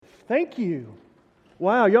Thank you.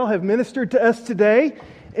 Wow, y'all have ministered to us today,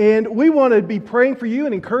 and we want to be praying for you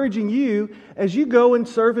and encouraging you as you go and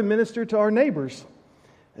serve and minister to our neighbors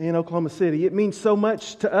in Oklahoma City. It means so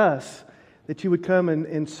much to us that you would come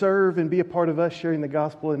and serve and be a part of us sharing the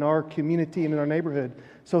gospel in our community and in our neighborhood.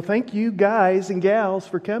 So thank you guys and gals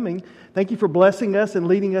for coming. Thank you for blessing us and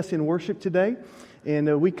leading us in worship today.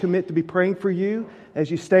 And we commit to be praying for you as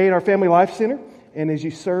you stay in our Family Life Center and as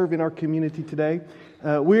you serve in our community today.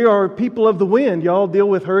 We are people of the wind. Y'all deal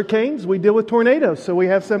with hurricanes. We deal with tornadoes. So we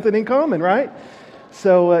have something in common, right?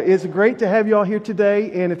 So it's great to have y'all here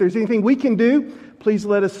today. And if there's anything we can do, please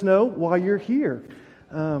let us know while you're here.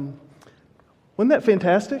 Wasn't that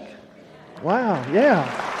fantastic? Wow, yeah.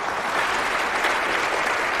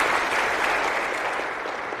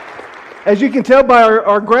 As you can tell by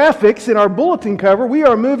our graphics in our bulletin cover, we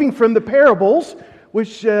are moving from the parables,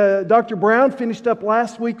 which Dr. Brown finished up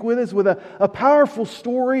last week with us with a powerful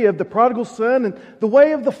story of the prodigal son and the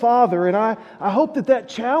way of the father. And I hope that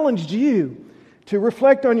challenged you to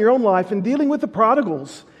reflect on your own life and dealing with the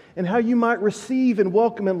prodigals and how you might receive and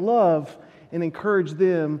welcome and love and encourage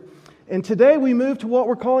them. And today we move to what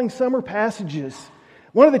we're calling summer passages.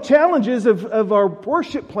 One of the challenges of our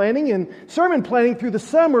worship planning and sermon planning through the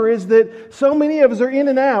summer is that so many of us are in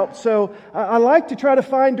and out. So I like to try to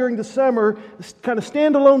find during the summer kind of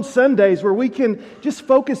standalone Sundays where we can just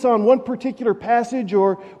focus on one particular passage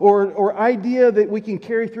or idea that we can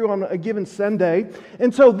carry through on a given Sunday.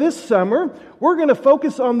 And so this summer, we're going to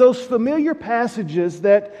focus on those familiar passages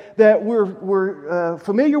that we're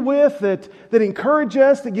familiar with, that encourage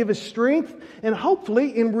us, that give us strength, and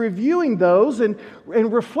hopefully in reviewing those and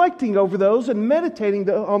reflecting over those and meditating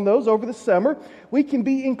on those over the summer, we can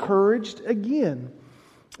be encouraged again.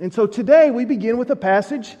 And so today we begin with a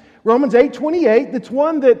passage, Romans 8:28, that's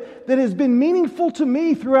one that has been meaningful to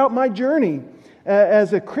me throughout my journey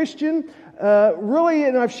as a Christian. Really,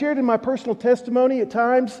 and I've shared in my personal testimony at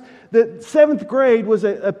times, that 7th grade was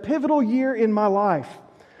a pivotal year in my life.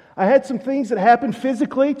 I had some things that happened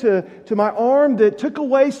physically to my arm that took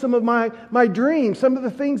away some of my dreams, some of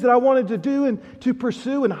the things that I wanted to do and to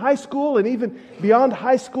pursue in high school and even beyond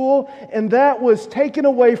high school. And that was taken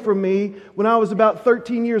away from me when I was about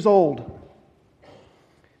 13 years old.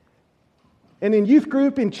 And in youth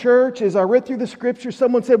group, in church, as I read through the scripture,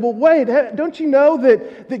 someone said, well, wait, don't you know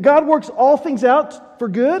that God works all things out for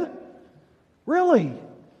good? Really?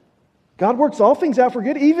 God works all things out for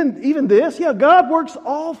good? Even this? Yeah, God works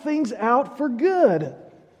all things out for good.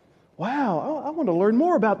 Wow, I want to learn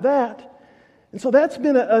more about that. And so that's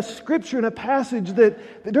been a scripture and a passage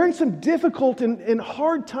that during some difficult and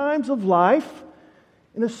hard times of life,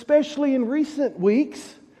 and especially in recent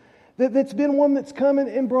weeks, that's been one that's come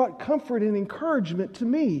and brought comfort and encouragement to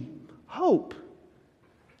me, hope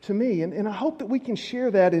to me. And I hope that we can share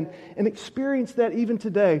that and experience that even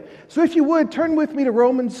today. So if you would, turn with me to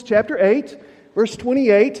Romans chapter 8, verse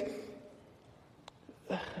 28.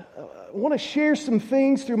 I want to share some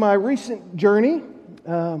things through my recent journey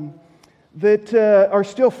that are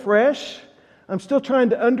still fresh. I'm still trying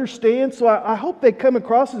to understand, so I hope they come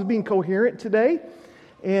across as being coherent today.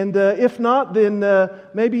 And if not, then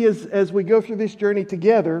maybe as we go through this journey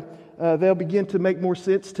together, they'll begin to make more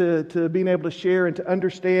sense to being able to share and to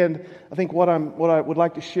understand, I think, what I would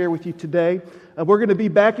like to share with you today. We're going to be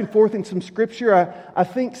back and forth in some Scripture, I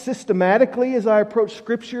think, systematically as I approach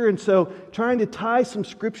Scripture, and so trying to tie some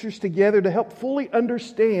Scriptures together to help fully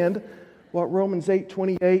understand what Romans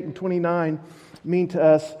 8:28 and 29 mean to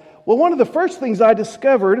us. Well, one of the first things I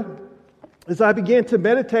discovered as I began to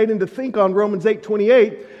meditate and to think on Romans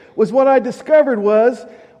 8:28 was what I discovered was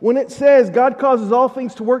when it says God causes all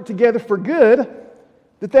things to work together for good,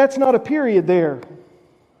 that's not a period there.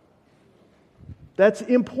 That's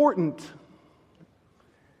important.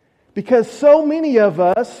 Because so many of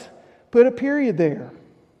us put a period there.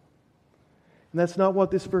 And that's not what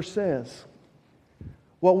this verse says.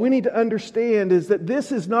 What we need to understand is that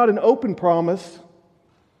this is not an open promise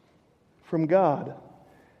from God.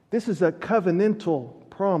 This is a covenantal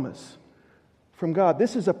promise from God.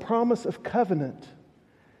 This is a promise of covenant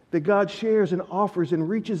that God shares and offers and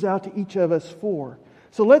reaches out to each of us for.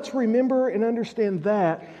 So let's remember and understand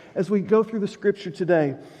that as we go through the Scripture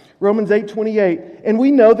today. Romans 8:28. And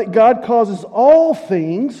we know that God causes all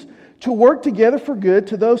things to work together for good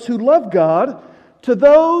to those who love God, to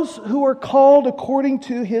those who are called according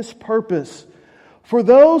to His purpose. For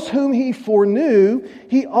those whom He foreknew,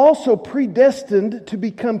 He also predestined to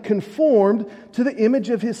become conformed to the image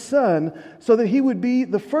of His Son, so that He would be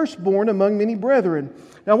the firstborn among many brethren.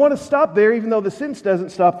 Now I want to stop there, even though the sentence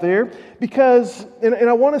doesn't stop there, because, and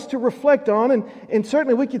I want us to reflect on, and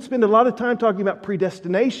certainly we could spend a lot of time talking about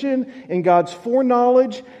predestination and God's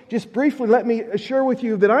foreknowledge. Just briefly, let me assure with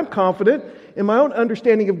you that I'm confident in my own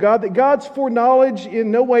understanding of God, that God's foreknowledge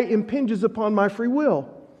in no way impinges upon my free will.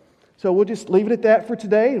 So we'll just leave it at that for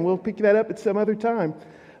today, and we'll pick that up at some other time.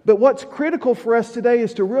 But what's critical for us today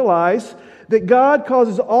is to realize that God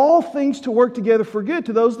causes all things to work together for good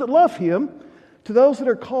to those that love Him, to those that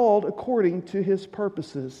are called according to His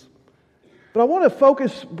purposes. But I want to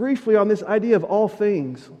focus briefly on this idea of all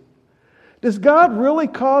things. Does God really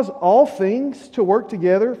cause all things to work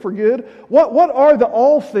together for good? What are the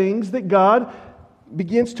all things that God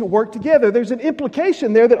begins to work together? There's an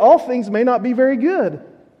implication there that all things may not be very good.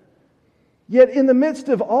 Yet in the midst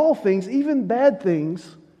of all things, even bad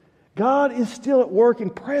things, God is still at work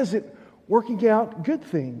and present, working out good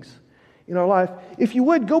things in our life. If you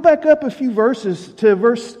would, go back up a few verses to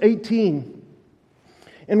verse 18.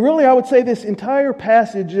 And really, I would say this entire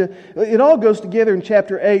passage, it all goes together in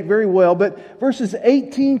chapter 8 very well, but verses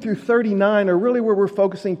 18 through 39 are really where we're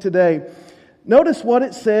focusing today. Notice what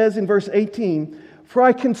it says in verse 18. For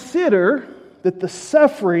I consider that the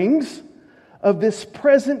sufferings of this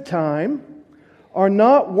present time are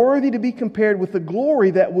not worthy to be compared with the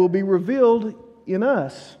glory that will be revealed in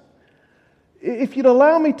us. If you'd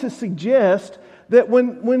allow me to suggest that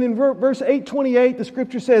when in verse 8:28 the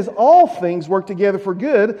Scripture says all things work together for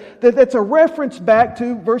good, that's a reference back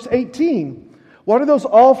to verse 18. What are those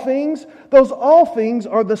all things? Those all things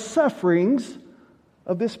are the sufferings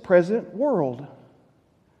of this present world.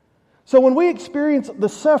 So when we experience the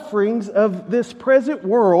sufferings of this present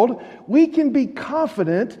world, we can be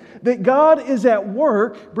confident that God is at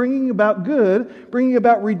work bringing about good, bringing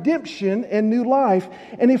about redemption and new life.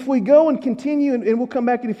 And if we go and continue, and we'll come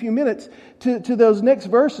back in a few minutes, to those next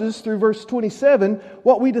verses through verse 27,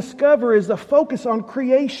 what we discover is a focus on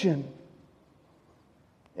creation.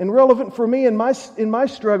 And relevant for me in my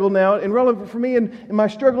struggle now, and relevant for me in my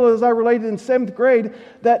struggle as I related in 7th grade,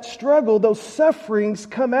 that struggle, those sufferings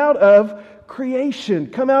come out of creation,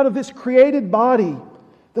 come out of this created body.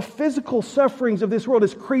 The physical sufferings of this world,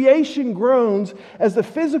 as creation groans, as the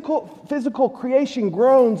physical creation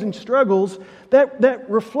groans and struggles, that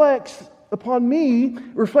reflects upon me,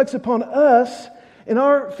 reflects upon us, in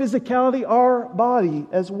our physicality, our body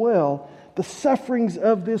as well. The sufferings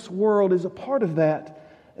of this world is a part of that.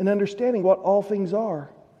 And understanding what all things are.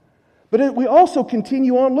 But we also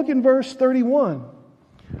continue on. Look in verse 31.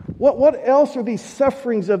 What else are these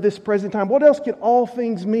sufferings of this present time? What else can all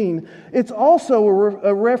things mean? It's also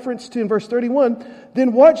a reference to, in verse 31,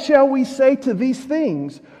 then what shall we say to these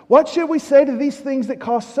things? What should we say to these things that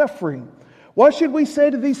cause suffering? What should we say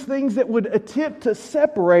to these things that would attempt to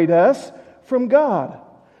separate us from God?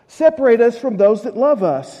 Separate us from those that love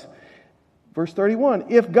us? Verse 31,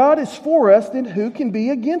 if God is for us, then who can be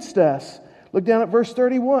against us? Look down at verse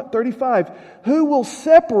 35. Who will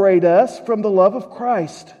separate us from the love of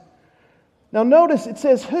Christ? Now notice it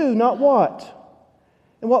says who, not what.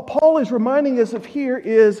 And what Paul is reminding us of here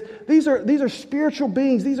is these are spiritual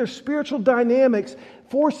beings, these are spiritual dynamics,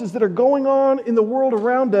 forces that are going on in the world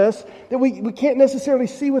around us that we can't necessarily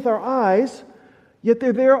see with our eyes, yet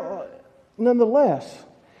they're there nonetheless.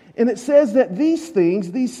 And it says that these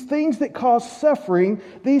things that cause suffering,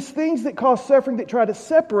 that try to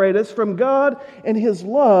separate us from God and His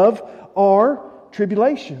love are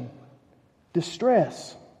tribulation,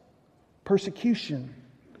 distress, persecution,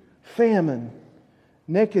 famine,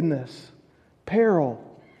 nakedness,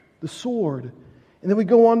 peril, the sword. And then we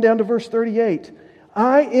go on down to verse 38.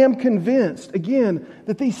 I am convinced, again,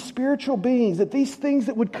 that these spiritual beings, that these things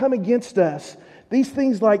that would come against us, these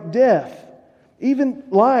things like death, even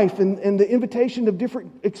life and the invitation of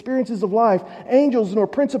different experiences of life, angels nor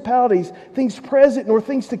principalities, things present nor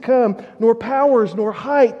things to come, nor powers, nor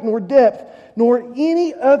height, nor depth, nor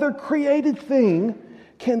any other created thing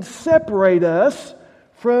can separate us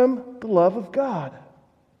from the love of God.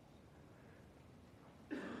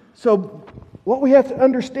 So, what we have to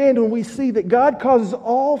understand when we see that God causes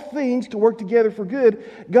all things to work together for good,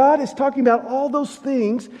 God is talking about all those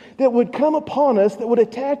things that would come upon us, that would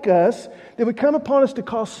attack us, that would come upon us to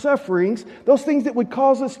cause sufferings, those things that would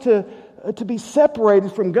cause us to be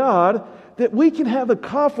separated from God, that we can have the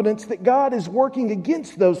confidence that God is working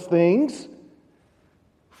against those things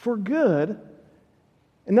for good.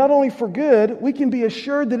 And not only for good, we can be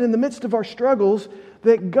assured that in the midst of our struggles,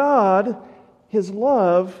 that God, His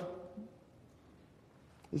love,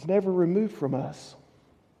 is never removed from us.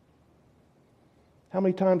 How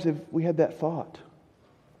many times have we had that thought?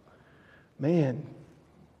 Man,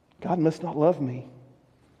 God must not love me.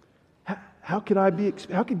 How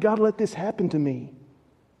could God let this happen to me?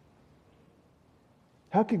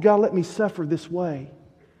 How could God let me suffer this way?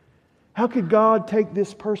 How could God take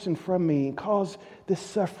this person from me and cause this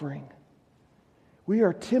suffering? We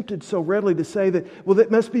are tempted so readily to say that, well,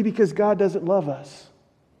 that must be because God doesn't love us.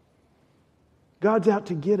 God's out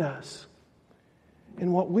to get us.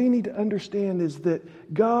 And what we need to understand is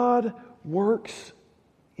that God works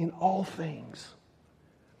in all things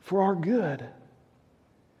for our good.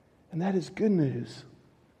 And that is good news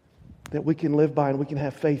that we can live by and we can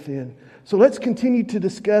have faith in. So let's continue to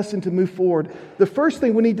discuss and to move forward. The first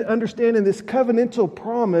thing we need to understand in this covenantal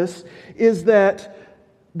promise is that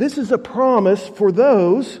this is a promise for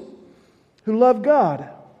those who love God.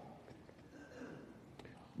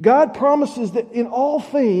 God promises that in all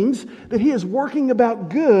things that He is working about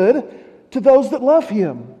good to those that love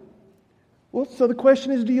Him. Well, so the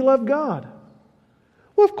question is, do you love God?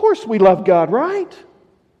 Well, of course we love God, right?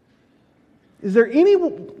 Is there any,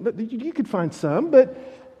 you could find some, but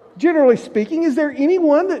generally speaking, is there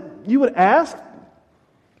anyone that you would ask,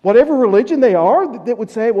 whatever religion they are, that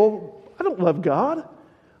would say, well, I don't love God?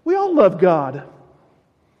 We all love God.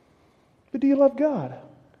 But do you love God?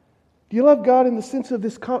 Do you love God in the sense of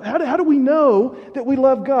this? How do we know that we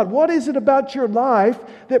love God? What is it about your life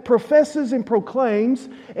that professes and proclaims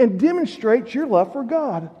and demonstrates your love for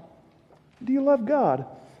God? Do you love God?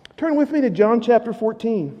 Turn with me to John chapter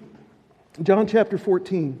 14. John chapter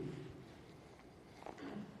 14.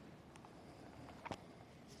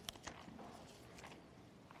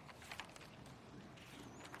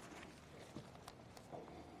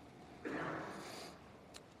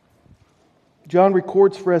 John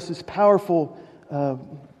records for us this powerful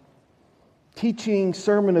teaching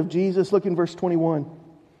sermon of Jesus. Look in verse 21.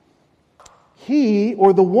 He,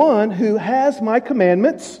 or the one who has my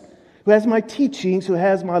commandments, who has my teachings, who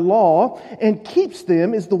has my law, and keeps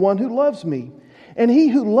them, is the one who loves me. And he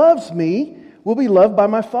who loves me will be loved by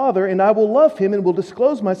my Father, and I will love him and will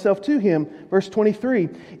disclose myself to him. Verse 23.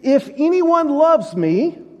 If anyone loves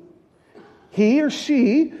me, he or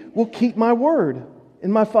she will keep my word.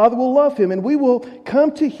 And my Father will love him, and we will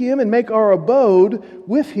come to him and make our abode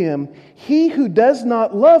with him. He who does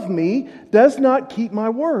not love me does not keep my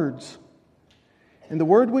words. And the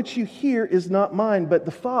word which you hear is not mine, but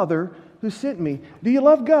the Father who sent me. Do you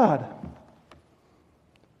love God?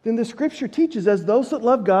 Then the Scripture teaches us those that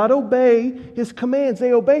love God obey His commands.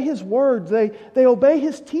 They obey His words. They obey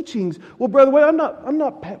His teachings. Well, Brother Wade, I'm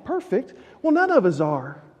not perfect. Well, none of us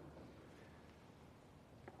are.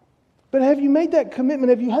 But have you made that commitment?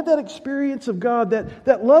 Have you had that experience of God,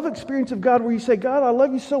 that love experience of God where you say, God, I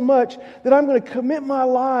love you so much that I'm going to commit my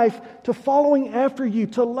life to following after you,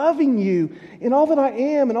 to loving you in all that I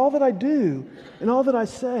am and all that I do and all that I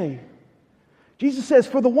say? Jesus says,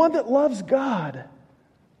 for the one that loves God,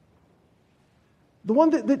 the one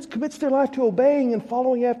that commits their life to obeying and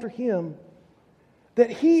following after Him, that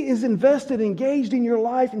He is invested, engaged in your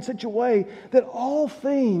life in such a way that all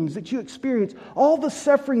things that you experience, all the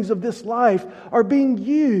sufferings of this life are being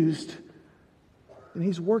used, and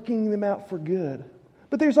He's working them out for good.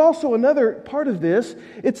 But there's also another part of this.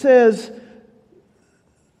 It says,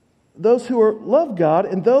 those who love God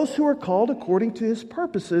and those who are called according to His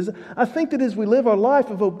purposes. I think that as we live our life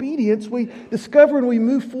of obedience, we discover and we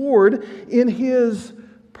move forward in His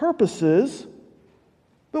purposes.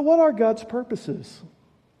 But what are God's purposes?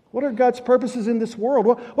 What are God's purposes in this world?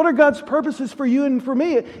 What are God's purposes for you and for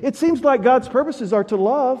me? It seems like God's purposes are to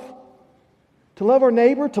love our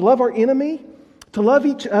neighbor, to love our enemy, to love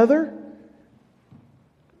each other.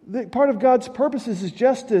 Part of God's purposes is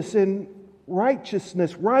justice and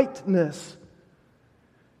righteousness, rightness.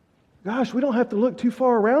 Gosh, we don't have to look too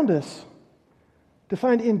far around us to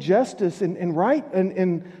find injustice and right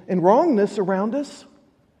and wrongness around us.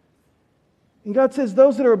 And God says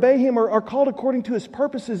those that obey Him are called according to His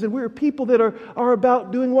purposes, and we are people that are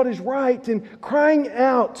about doing what is right and crying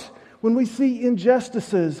out when we see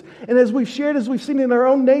injustices. And as we've shared, as we've seen in our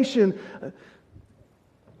own nation,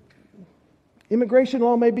 immigration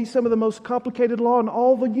law may be some of the most complicated law in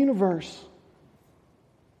all the universe.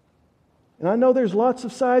 And I know there's lots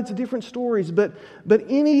of sides of different stories, but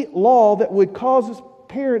any law that would cause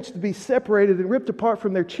parents to be separated and ripped apart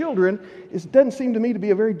from their children doesn't seem to me to be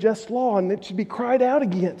a very just law, and it should be cried out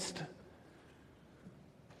against.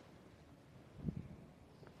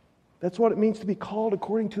 That's what it means to be called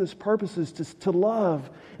according to His purposes, to love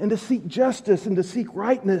and to seek justice and to seek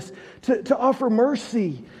rightness, to offer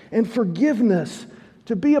mercy and forgiveness,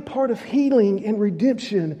 to be a part of healing and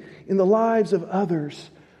redemption in the lives of others.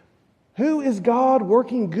 Who is God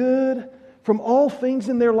working good from all things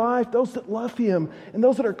in their life? Those that love Him and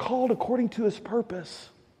those that are called according to His purpose.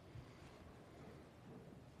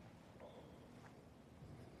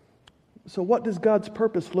 So what does God's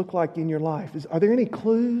purpose look like in your life? Are there any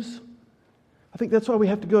clues? I think that's why we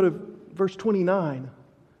have to go to verse 29.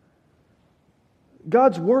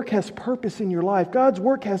 God's work has purpose in your life. God's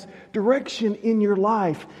work has direction in your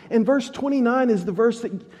life. And verse 29 is the verse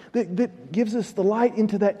that gives us the light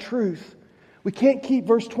into that truth. We can't keep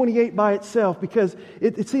verse 28 by itself because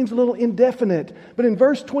it seems a little indefinite. But in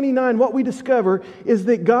verse 29, what we discover is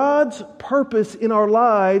that God's purpose in our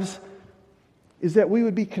lives is that we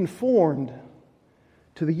would be conformed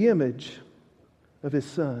to the image of His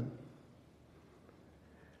Son.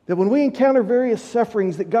 That when we encounter various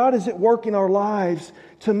sufferings, that God is at work in our lives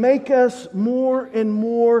to make us more and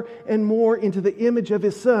more and more into the image of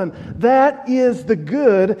His Son. That is the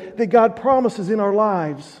good that God promises in our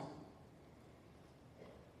lives.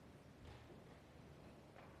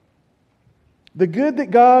 The good that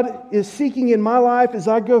God is seeking in my life as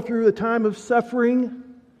I go through the time of suffering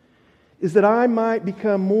is that I might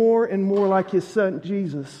become more and more like His Son,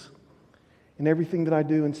 Jesus, in everything that I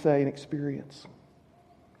do and say and experience.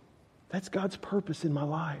 That's God's purpose in my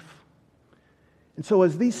life. And so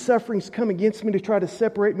as these sufferings come against me to try to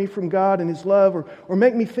separate me from God and His love or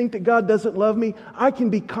make me think that God doesn't love me, I can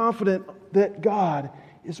be confident that God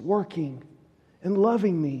is working and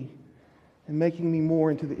loving me and making me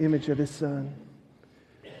more into the image of His Son.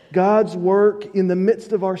 God's work in the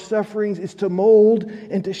midst of our sufferings is to mold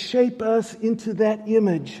and to shape us into that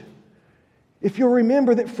image. If you'll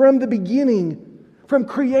remember that from the beginning, from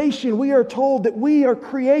creation, we are told that we are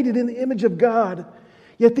created in the image of God.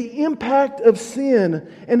 Yet the impact of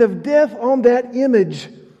sin and of death on that image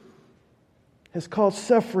has caused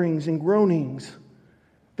sufferings and groanings.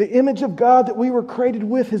 The image of God that we were created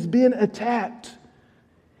with has been attacked.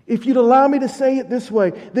 If you'd allow me to say it this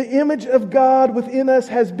way, the image of God within us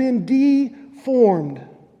has been deformed.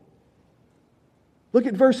 Look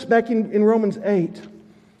at verse back in Romans 8.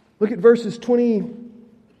 Look at verses 20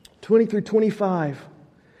 through 25.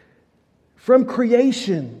 From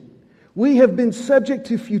creation, we have been subject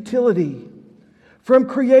to futility. From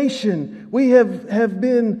creation, we have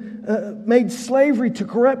been made slavery to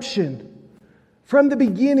corruption. From the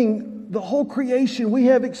beginning, the whole creation, we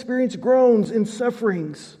have experienced groans and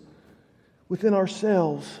sufferings within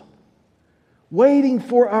ourselves, waiting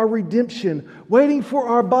for our redemption, waiting for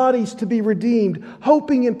our bodies to be redeemed,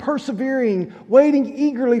 hoping and persevering, waiting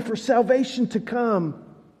eagerly for salvation to come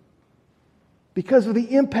because of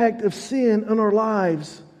the impact of sin on our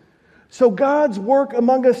lives. So God's work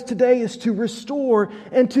among us today is to restore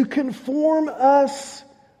and to conform us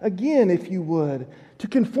again, if you would, to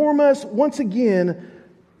conform us once again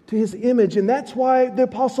to His image. And that's why the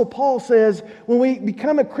Apostle Paul says, when we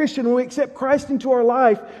become a Christian, when we accept Christ into our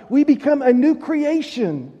life, we become a new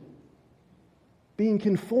creation, being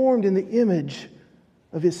conformed in the image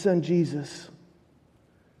of His Son Jesus.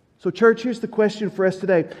 So church, here's the question for us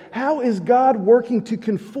today. How is God working to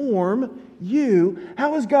conform you?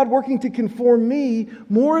 How is God working to conform me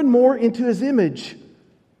more and more into His image?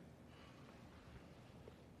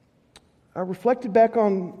 I reflected back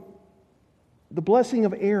on the blessing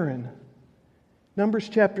of Aaron. Numbers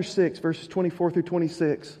chapter 6, verses 24 through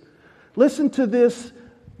 26. Listen to this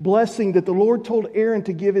blessing that the Lord told Aaron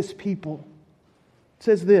to give His people. It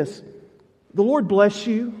says this: "The Lord bless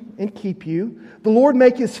you and keep you. The Lord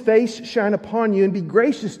make His face shine upon you and be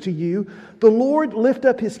gracious to you. The Lord lift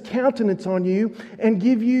up His countenance on you and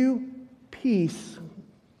give you peace."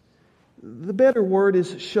 The better word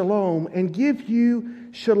is shalom. And give you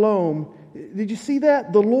shalom. Did you see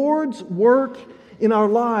that? The Lord's work in our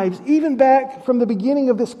lives, even back from the beginning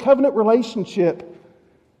of this covenant relationship,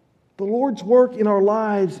 the Lord's work in our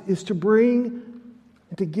lives is to bring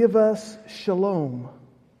and to give us shalom.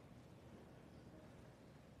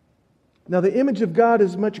 Now, the image of God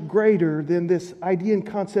is much greater than this idea and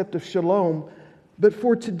concept of shalom. But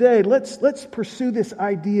for today, let's pursue this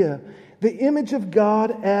idea. The image of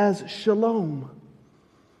God as shalom.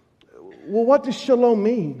 Well, what does shalom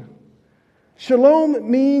mean?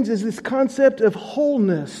 Shalom means is this concept of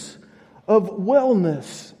wholeness, of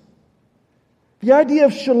wellness. The idea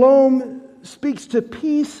of shalom speaks to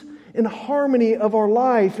peace and harmony of our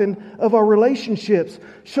life and of our relationships.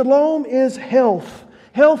 Shalom is health.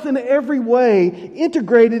 Health in every way,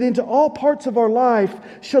 integrated into all parts of our life.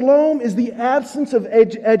 Shalom is the absence of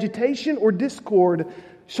agitation or discord.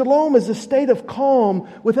 Shalom is a state of calm,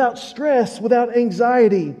 without stress, without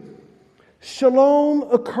anxiety. Shalom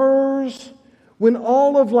occurs when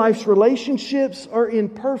all of life's relationships are in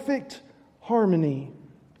perfect harmony.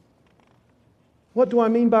 What do I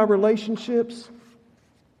mean by relationships?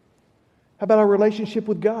 How about our relationship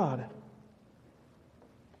with God?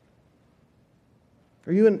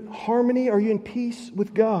 Are you in harmony? Are you in peace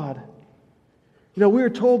with God? We are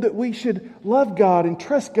told that we should love God and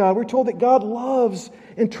trust God. We're told that God loves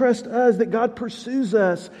and trusts us, that God pursues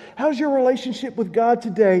us. How's your relationship with God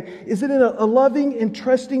today? Is it in a loving and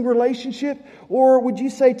trusting relationship? Or would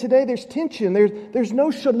you say today there's tension? There's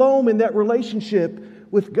no shalom in that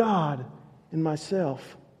relationship with God and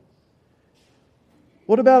myself?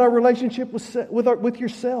 What about our relationship with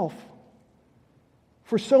yourself?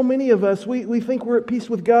 For so many of us, we think we're at peace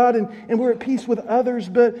with God and we're at peace with others,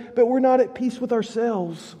 but we're not at peace with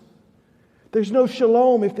ourselves. There's no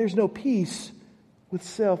shalom if there's no peace with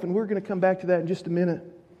self, and we're going to come back to that in just a minute.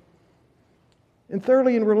 And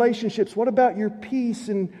thirdly, in relationships, what about your peace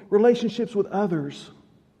in relationships with others?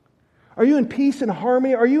 Are you in peace and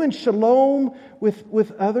harmony? Are you in shalom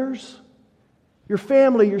with others? Your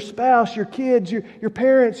family, your spouse, your kids, your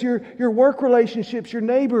parents, your work relationships, your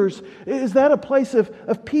neighbors. Is that a place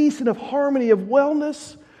of peace and of harmony, of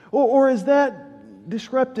wellness? Or is that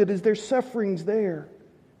disrupted? Is there sufferings there?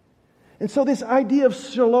 And so this idea of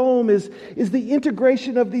shalom is the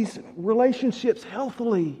integration of these relationships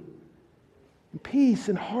healthily. Peace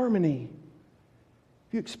and harmony.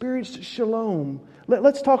 If you experienced shalom.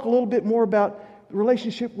 Let's talk a little bit more about the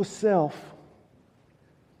relationship with self.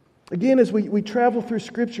 Again, as we travel through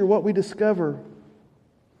Scripture, what we discover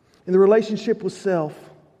in the relationship with self.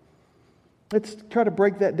 Let's try to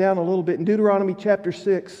break that down a little bit. In Deuteronomy chapter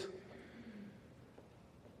 6,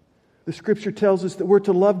 the Scripture tells us that we're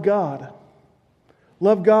to love God.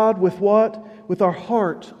 Love God with what? With our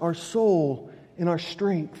heart, our soul, and our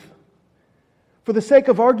strength. For the sake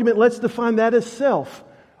of argument, let's define that as self.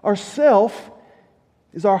 Our self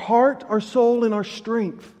is our heart, our soul, and our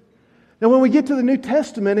strength. Now, when we get to the New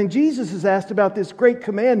Testament, and Jesus is asked about this great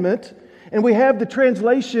commandment, and we have the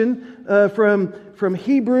translation from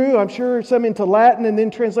Hebrew, I'm sure some into Latin, and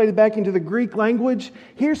then translated back into the Greek language.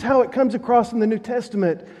 Here's how it comes across in the New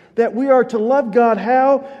Testament, that we are to love God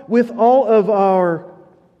how? With all of our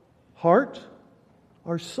heart,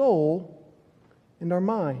 our soul, and our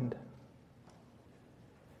mind.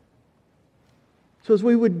 So as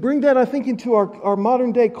we would bring that, I think, into our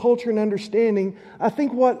modern day culture and understanding, I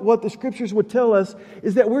think what the Scriptures would tell us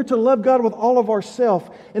is that we're to love God with all of our self.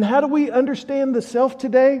 And how do we understand the self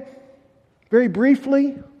today? Very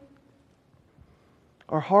briefly,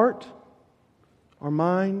 our heart, our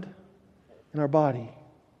mind, and our body.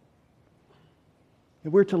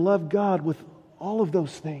 And we're to love God with all of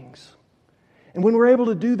those things. And when we're able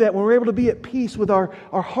to do that, when we're able to be at peace with our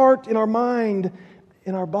heart and our mind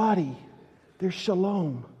and our body, there's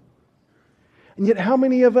shalom. And yet how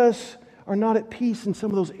many of us are not at peace in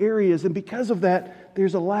some of those areas? And because of that,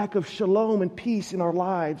 there's a lack of shalom and peace in our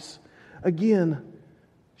lives. Again,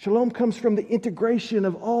 shalom comes from the integration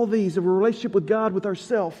of all these, of a relationship with God, with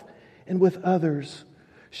ourselves, and with others.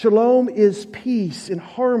 Shalom is peace and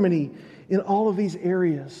harmony in all of these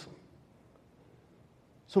areas.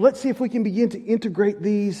 So let's see if we can begin to integrate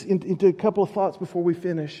these into a couple of thoughts before we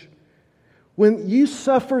finish. When you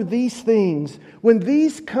suffer these things, when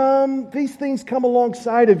these things come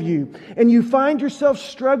alongside of you, and you find yourself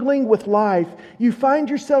struggling with life, you find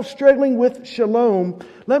yourself struggling with shalom,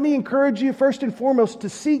 let me encourage you first and foremost to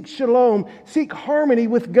seek shalom, seek harmony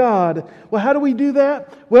with God. Well, how do we do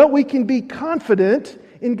that? Well, we can be confident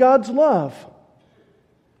in God's love.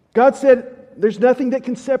 God said there's nothing that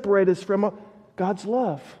can separate us from God's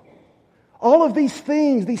love. All of these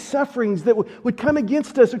things, these sufferings that would come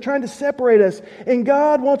against us are trying to separate us. And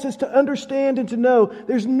God wants us to understand and to know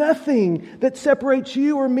there's nothing that separates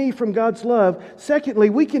you or me from God's love. Secondly,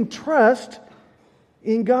 we can trust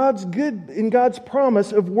in God's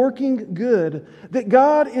promise of working good. That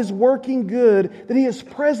God is working good, that He is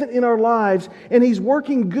present in our lives, and He's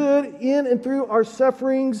working good in and through our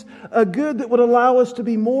sufferings, a good that would allow us to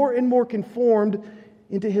be more and more conformed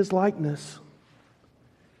into His likeness.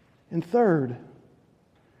 And third,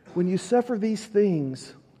 when you suffer these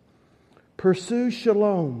things, pursue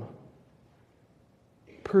shalom.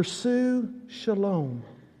 Pursue shalom.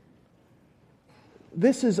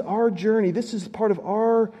 This is our journey. This is part of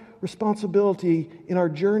our responsibility in our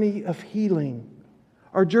journey of healing.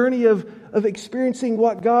 Our journey of experiencing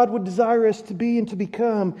what God would desire us to be and to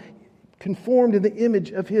become, conformed in the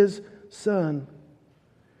image of His Son.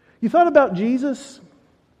 You thought about Jesus?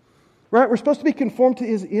 Right? We're supposed to be conformed to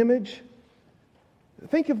His image.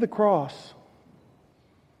 Think of the cross.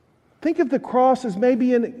 Think of the cross as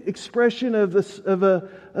maybe an expression of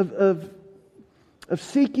of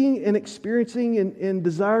seeking and experiencing and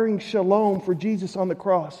desiring shalom for Jesus on the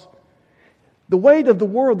cross. The weight of the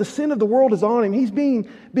world, the sin of the world is on him. He's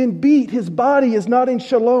been beat. His body is not in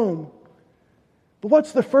shalom. But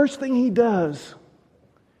what's the first thing he does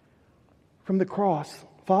from the cross?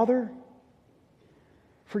 Father,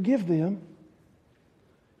 forgive them.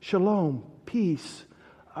 Shalom, peace.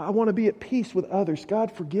 I want to be at peace with others.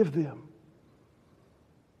 God, forgive them.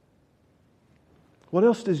 What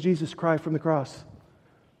else does Jesus cry from the cross?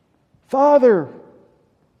 Father,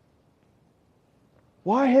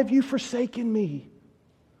 why have you forsaken me?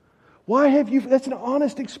 Why have you... That's an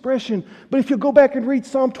honest expression. But if you go back and read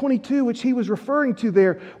Psalm 22, which he was referring to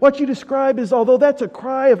there, what you describe is, although that's a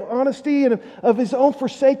cry of honesty and of his own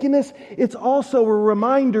forsakenness, it's also a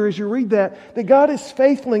reminder as you read that God is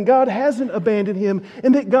faithful and God hasn't abandoned him,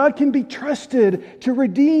 and that God can be trusted to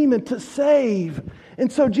redeem and to save.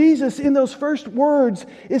 And so Jesus, in those first words,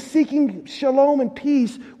 is seeking shalom and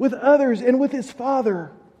peace with others and with his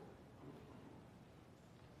Father.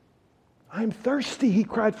 I'm thirsty, he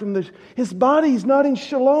cried from his body's not in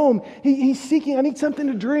shalom. He's seeking, I need something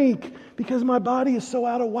to drink because my body is so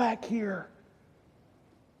out of whack here.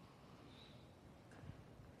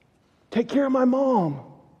 Take care of my mom.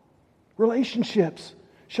 Relationships.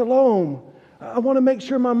 Shalom. I want to make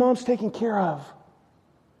sure my mom's taken care of.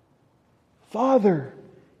 Father,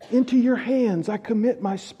 into your hands I commit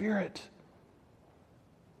my spirit.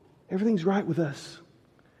 Everything's right with us.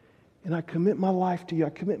 And I commit my life to you. I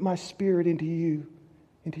commit my spirit into you,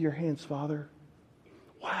 into your hands, Father.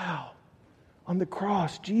 Wow. On the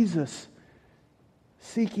cross, Jesus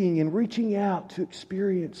seeking and reaching out to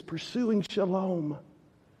experience, pursuing shalom.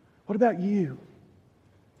 What about you?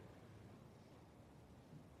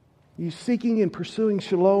 You seeking and pursuing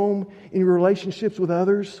shalom in your relationships with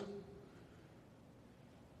others?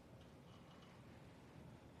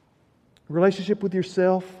 Relationship with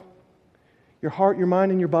yourself? Your heart, your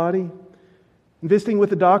mind, and your body. In visiting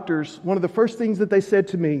with the doctors, one of the first things that they said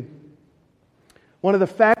to me, one of the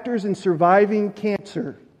factors in surviving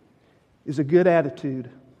cancer is a good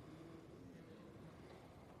attitude.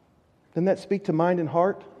 Doesn't that speak to mind and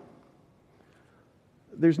heart?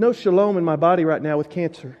 There's no shalom in my body right now with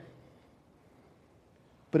cancer.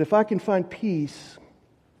 But if I can find peace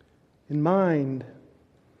in mind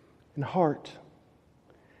and heart,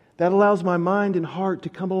 that allows my mind and heart to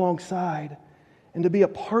come alongside and to be a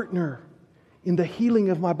partner in the healing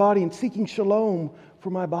of my body and seeking shalom for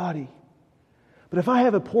my body. But if I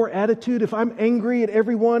have a poor attitude, if I'm angry at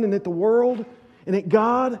everyone and at the world and at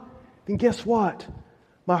God, then guess what?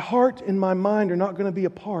 My heart and my mind are not going to be a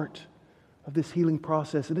part of this healing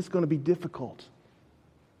process, and it's going to be difficult.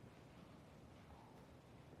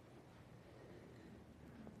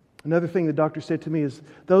 Another thing the doctor said to me is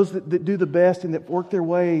those that do the best and that work their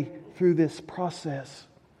way through this process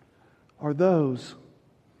are those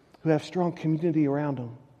who have strong community around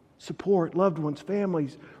them. Support, loved ones,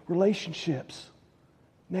 families, relationships,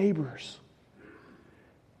 neighbors.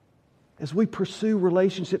 As we pursue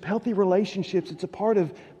relationship, healthy relationships, it's a part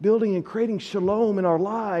of building and creating shalom in our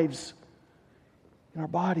lives, in our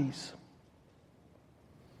bodies.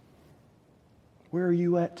 Where are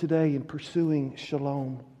you at today in pursuing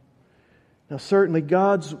shalom? Now, certainly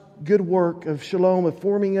God's good work of shalom, of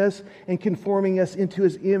forming us and conforming us into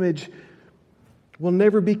His image, will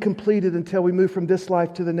never be completed until we move from this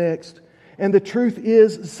life to the next. And the truth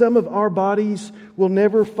is, some of our bodies will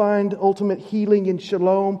never find ultimate healing in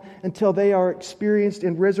shalom until they are experienced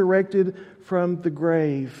and resurrected from the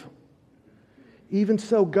grave. Even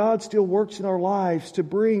so, God still works in our lives to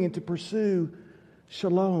bring and to pursue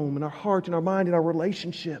shalom in our heart and our mind and our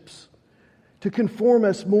relationships, to conform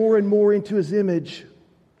us more and more into His image.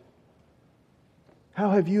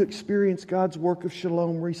 How have you experienced God's work of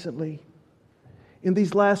shalom recently? In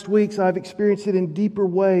these last weeks, I've experienced it in deeper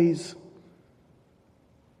ways.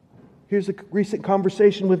 Here's a recent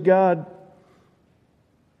conversation with God.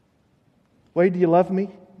 Wade, do you love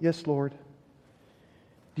me? Yes, Lord.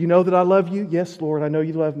 Do you know that I love you? Yes, Lord, I know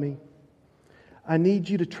you love me. I need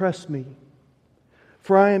you to trust me,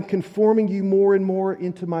 for I am conforming you more and more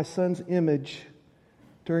into my Son's image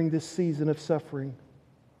during this season of suffering.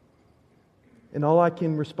 And all I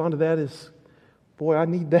can respond to that is, boy, I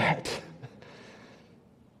need that.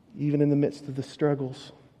 Even in the midst of the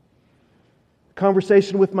struggles.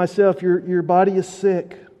 Conversation with myself, your body is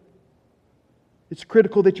sick. It's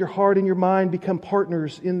critical that your heart and your mind become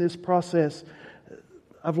partners in this process.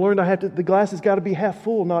 I've learned the glass has got to be half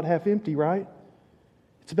full, not half empty, right?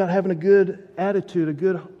 It's about having a good attitude, a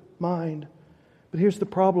good mind. But here's the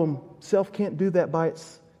problem. Self can't do that by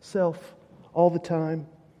itself all the time.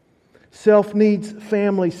 Self needs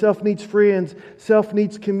family. Self needs friends. Self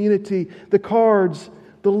needs community. The cards,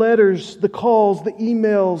 the letters, the calls, the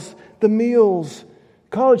emails, the meals.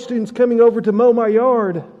 College students coming over to mow my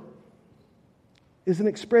yard is an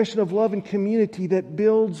expression of love and community that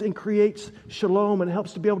builds and creates shalom and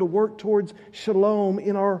helps to be able to work towards shalom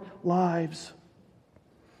in our lives.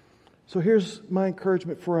 So here's my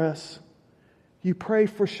encouragement for us. You pray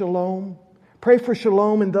for shalom. Pray for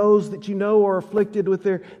shalom in those that you know are afflicted with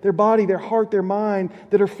their body, their heart, their mind,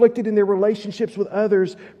 that are afflicted in their relationships with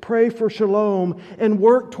others. Pray for shalom and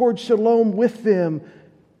work towards shalom with them.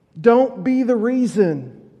 Don't be the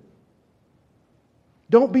reason.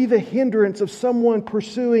 Don't be the hindrance of someone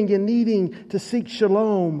pursuing and needing to seek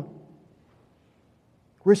shalom.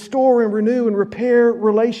 Restore and renew and repair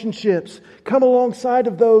relationships. Come alongside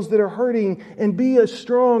of those that are hurting and be a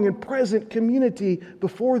strong and present community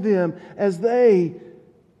before them as they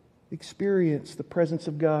experience the presence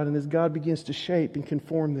of God and as God begins to shape and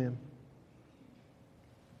conform them.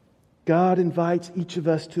 God invites each of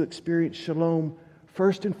us to experience shalom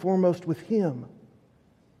first and foremost with Him.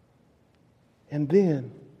 And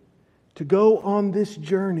then to go on this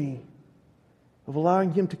journey of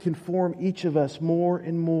allowing Him to conform each of us more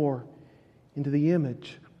and more into the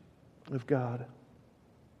image of God.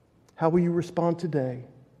 How will you respond today?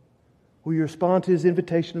 Will you respond to His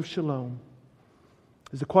invitation of shalom?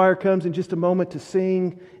 As the choir comes in just a moment to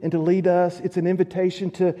sing and to lead us, it's an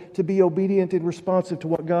invitation to be obedient and responsive to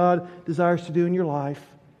what God desires to do in your life.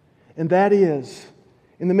 And that is,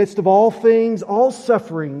 in the midst of all things, all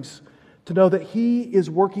sufferings, to know that He is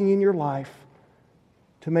working in your life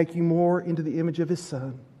to make you more into the image of His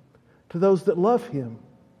Son, to those that love Him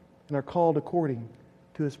and are called according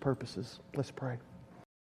to His purposes. Let's pray.